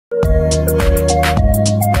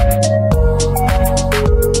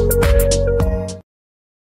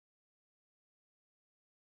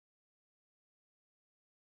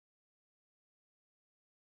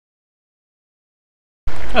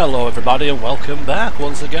Hello everybody and welcome back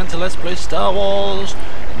once again to Let's Play Star Wars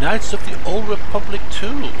Knights of the Old Republic 2.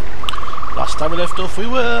 Last time we left off we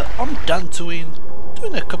were on Dantooine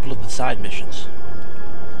doing a couple of the side missions.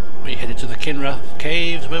 We headed to the Kinra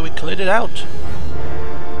caves where we cleared it out.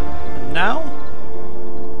 And now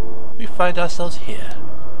we find ourselves here,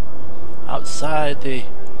 outside the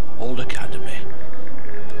old academy.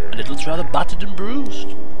 And it looks rather battered and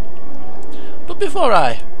bruised. But before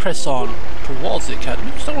I press on towards the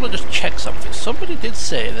academy, I want to just check something. Somebody did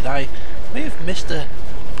say that I may have missed a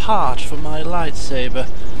part for my lightsaber.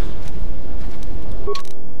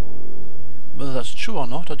 Whether that's true or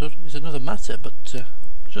not, is another matter, but I'm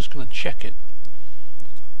just going to check it.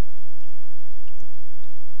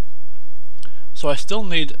 So I still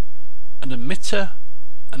need an emitter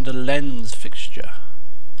and a lens fixture.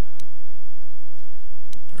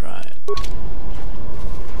 Right.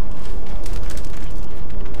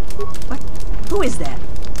 What? Who is that?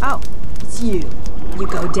 Oh, it's you. You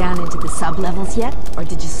go down into the sub-levels yet? Or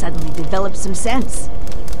did you suddenly develop some sense?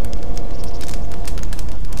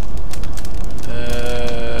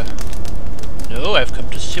 No, I've come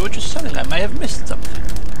to see what you're selling. I may have missed something.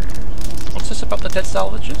 What's this about the dead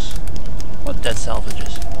salvages? What dead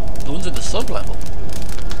salvages? The ones in the sub-level.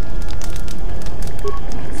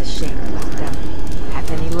 It's a shame about them. Have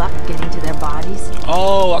any luck getting to their bodies?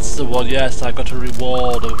 Oh, that's the one, yes. I got a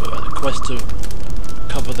reward, a quest to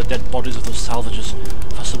cover the dead bodies of those salvages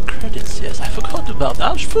for some credits, yes. I forgot about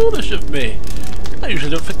that. That's foolish of me. I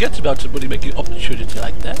usually don't forget about it when you make an opportunity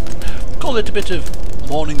like that. Call it a bit of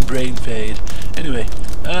morning brain fade. Anyway,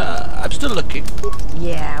 I'm still looking.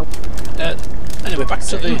 Yeah. Anyway, back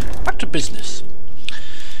to business.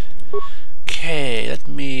 Okay, let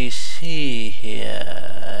me see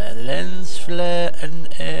here. Lens flare and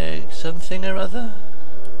something or other?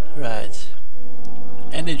 Right.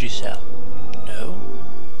 Energy cell. No.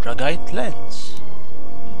 Drugite lens.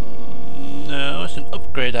 No, it's an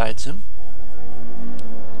upgrade item.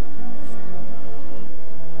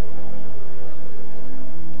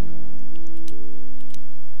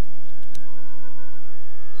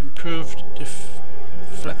 Improved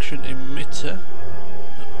deflection emitter.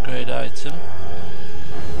 Upgrade item.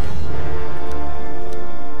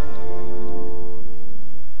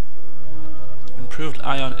 Improved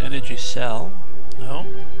ion energy cell. No.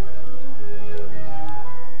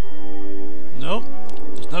 Nope.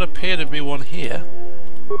 Does not appear to be one here.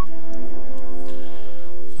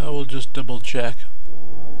 I will just double check.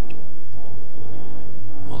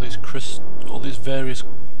 All these various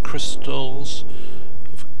crystals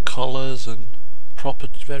of colours and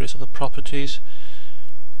various other properties.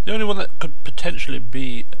 The only one that could potentially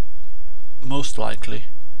be most likely,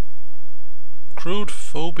 crude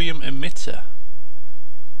phobium emitter.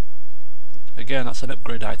 Again, that's an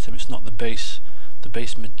upgrade item. It's not the base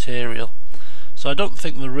material. So I don't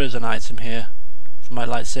think there is an item here for my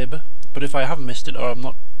lightsaber. But if I have missed it or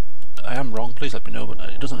I am wrong, please let me know. But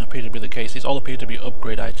it doesn't appear to be the case. These all appear to be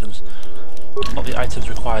upgrade items, not the items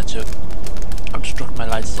required to construct my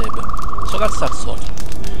lightsaber. So that's that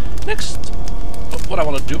sorted. Next, what I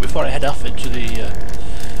want to do before I head off into the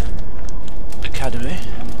academy,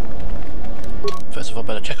 first of all,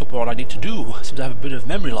 better check up on what I need to do. I seem to have a bit of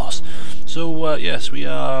memory loss. So yes, we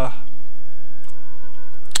are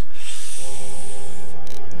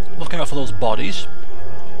looking out for those bodies.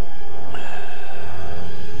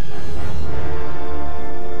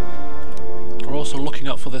 We're also looking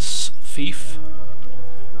out for this thief.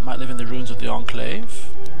 Might live in the ruins of the Enclave.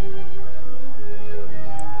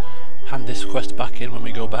 Hand this quest back in when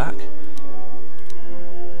we go back.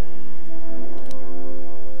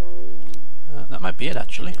 That might be it,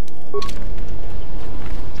 actually.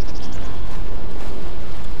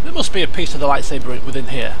 There must be a piece of the lightsaber within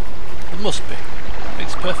here. There must be.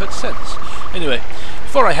 Makes perfect sense. Anyway,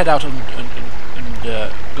 before I head out and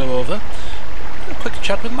go over, a quick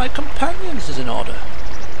chat with my companions is in order.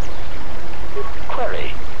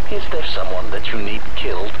 Query. Is there someone that you need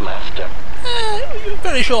killed, Master?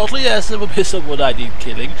 Very shortly, yes, there will be someone I need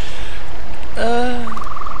killing.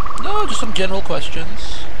 No, just some general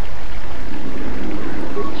questions.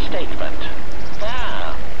 Statement.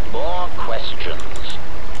 Ah, more questions.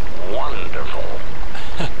 Wonderful.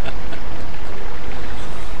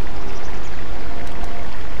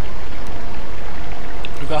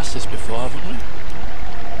 We've asked this before, haven't we?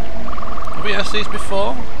 Have we asked these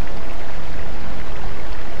before?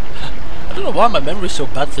 I don't know why my memory's so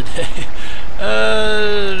bad today.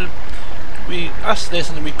 asked this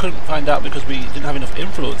and we couldn't find out because we didn't have enough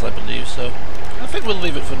influence, I believe, so I think we'll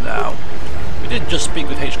leave it for now. We did just speak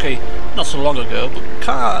with HK not so long ago, but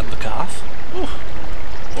the calf. Ooh,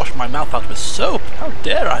 wash my mouth out with soap, how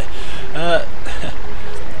dare I?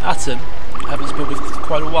 Atten, I haven't spoken with for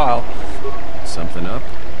quite a while. Something up?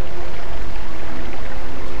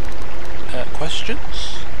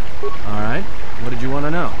 Questions? Alright, what did you want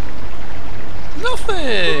to know?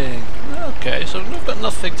 Nothing! Okay, so we've got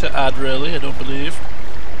nothing to add really, I don't believe.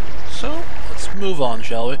 So, let's move on,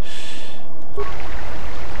 shall we?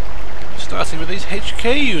 Starting with these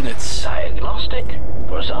HK units. Diagnostic?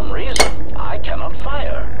 For some reason, I cannot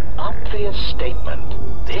fire. Obvious statement.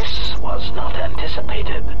 This was not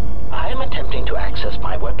anticipated. I am attempting to access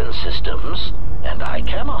my weapon systems, and I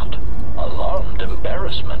cannot. Alarmed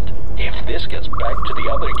embarrassment. If this gets back to the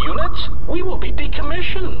other units, we will be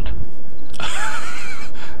decommissioned.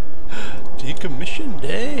 Decommissioned,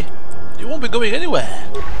 eh? You won't be going anywhere,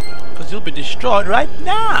 because you'll be destroyed right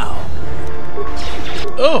now.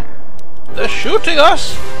 Oh, they're shooting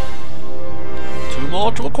us! 2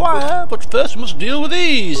 more to acquire, but first we must deal with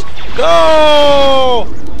these. Go!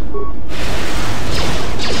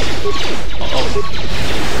 Uh-oh.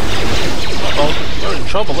 Uh-oh, we're in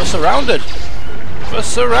trouble, we're surrounded. We're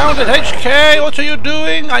surrounded, HK, what are you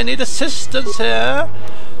doing? I need assistance here.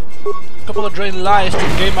 A couple of drained lives to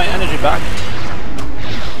gain my energy back.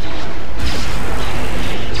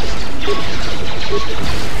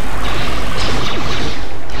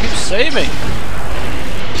 Keep saving.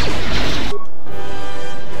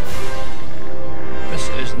 This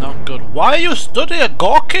is not good. Why are you stood here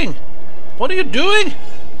gawking? What are you doing?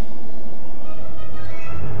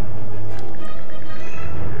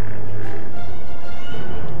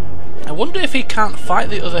 I wonder if he can't fight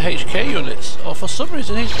the other HK units, or for some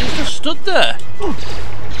reason he's just stood there.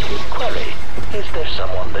 Query. Is there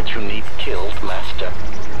someone that you need killed, Master?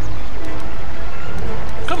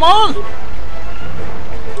 Come on!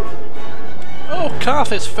 Oh,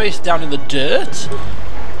 Carth is face down in the dirt.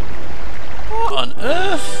 What on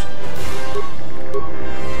earth?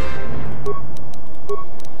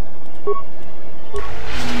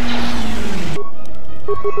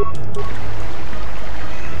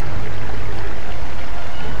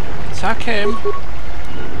 Attack him.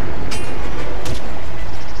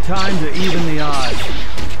 Time to even the odds.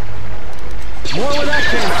 More where that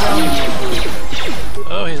came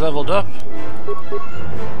from. Oh, he's leveled up.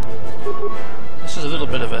 This is a little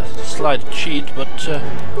bit of a slight cheat, but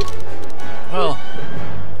well,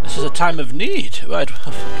 this is a time of need. Right,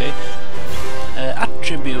 okay.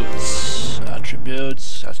 Attributes.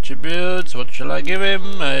 What shall I give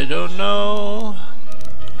him? I don't know.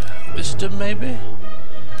 Wisdom, maybe?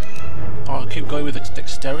 Or I'll keep going with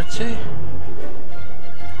dexterity.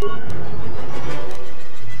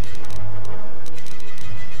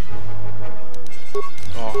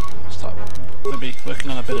 Oh, start maybe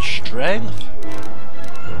working on a bit of strength.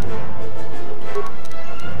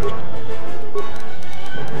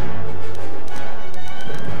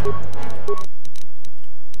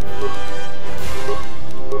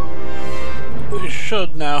 He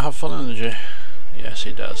should now have full energy. Yes,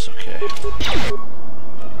 he does. Okay.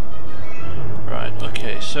 Right.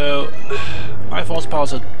 Okay. So my force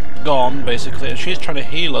powers are gone basically, and she's trying to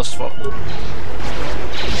heal us for. Well,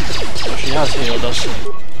 she has healed us.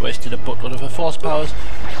 Wasted a buttload of her force powers,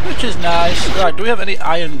 which is nice. Right. Do we have any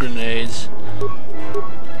iron grenades?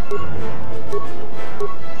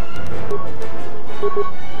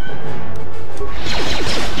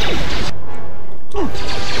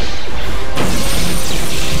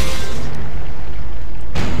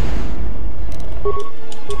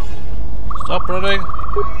 Stop running.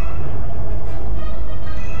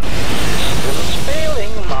 Systems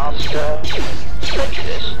failing, Master.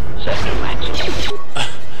 Prejudice set to maximum.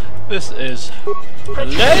 This is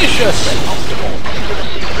delicious. Optimal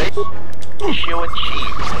accuracy rate. Issue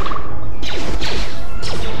achieved.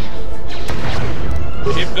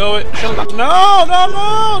 Keep going. No, no,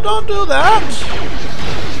 no! Don't do that.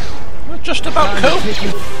 We're just about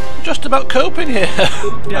coping. Just about coping here.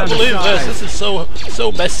 I believe this. This is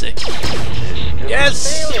so messy.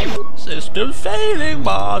 Yes! System failing,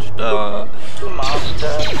 Master!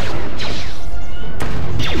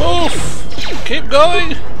 Move! Keep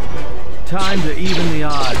going! Time to even the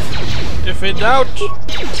odds. If in doubt,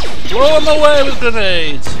 blow them away with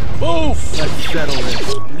grenades! Move! Let's settle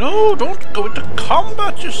this. No, don't go into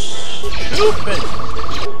combat, you stupid!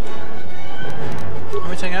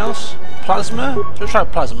 Anything else? Plasma? Should we try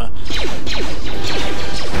plasma?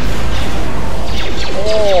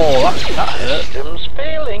 Oh, that hurt. Systems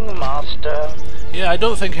failing, Master. Yeah, I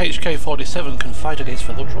don't think HK-47 can fight against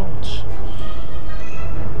feather drones.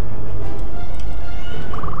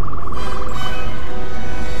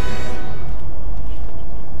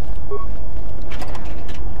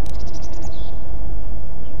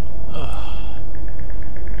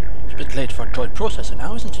 bit late for a droid processor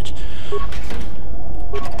now, isn't it?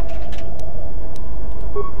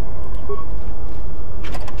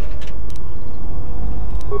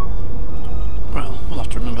 Well, we'll have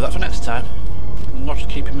to remember that for next time. Not to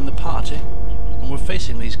keep him in the party when we're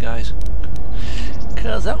facing these guys.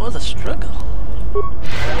 'Cause that was a struggle.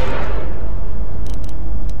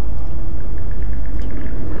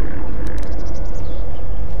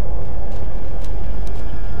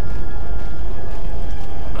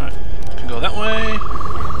 Right, we can go that way,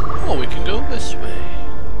 or we can go this way.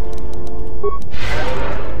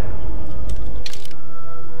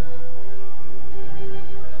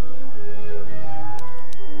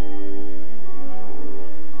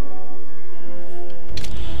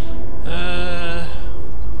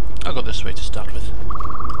 I'll go this way to start with.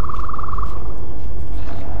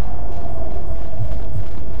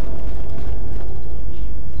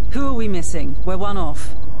 Who are we missing? We're one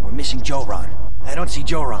off. We're missing Joran. I don't see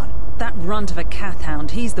Joran. That runt of a cath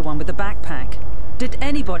hound, he's the one with the backpack. Did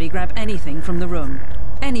anybody grab anything from the room?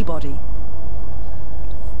 Anybody?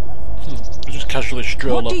 Just casually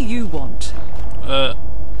stroll up. What do you want?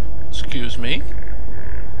 Excuse me?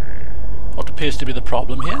 What appears to be the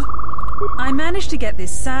problem here? I managed to get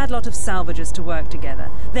this sad lot of salvagers to work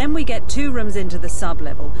together. Then we get 2 rooms into the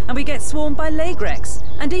sub-level, and we get swarmed by Lagrex.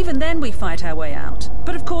 And even then we fight our way out.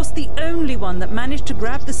 But of course the only one that managed to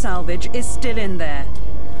grab the salvage is still in there.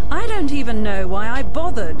 I don't even know why I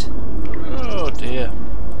bothered. Oh dear.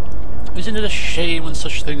 Isn't it a shame when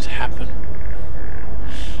such things happen?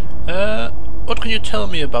 What can you tell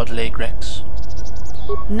me about Lagrex?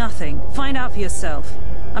 Nothing. Find out for yourself.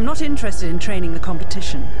 I'm not interested in training the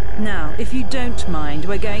competition. Now, if you don't mind,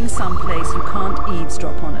 we're going someplace you can't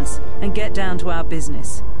eavesdrop on us, and get down to our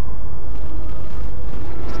business.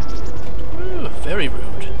 Ooh, very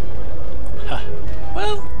rude. Ha.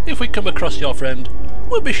 Well, if we come across your friend,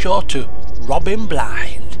 we'll be sure to rob him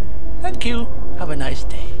blind. Thank you. Have a nice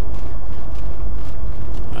day.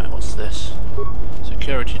 Right, what's this?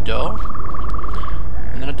 Security door.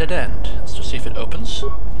 And then a dead end. Let's just see if it opens.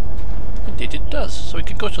 Indeed it does, so we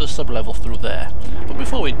can go to the sub-level through there. But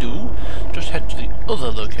before we do, just head to the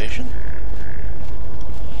other location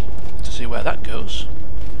to see where that goes.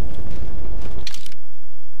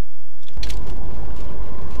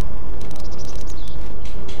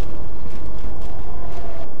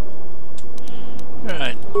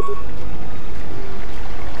 Right.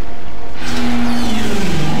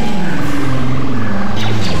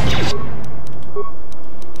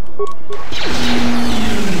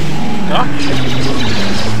 Gotcha.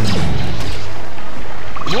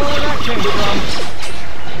 More where that came from.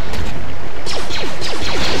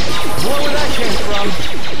 More where that came from.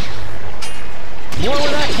 More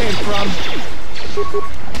where that came from.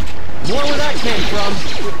 More where that came from.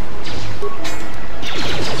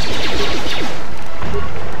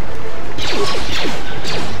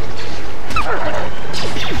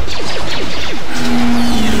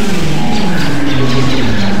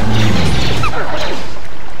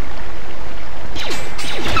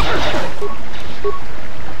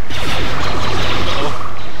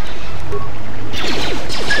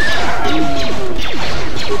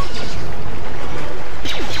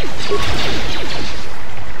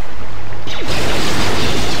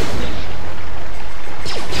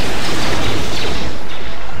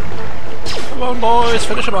 Come on boys,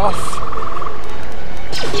 finish him off.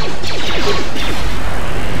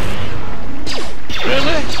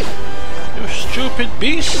 Really? You stupid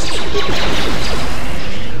beast?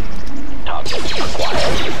 Target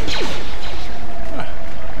acquired.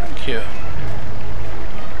 Thank you.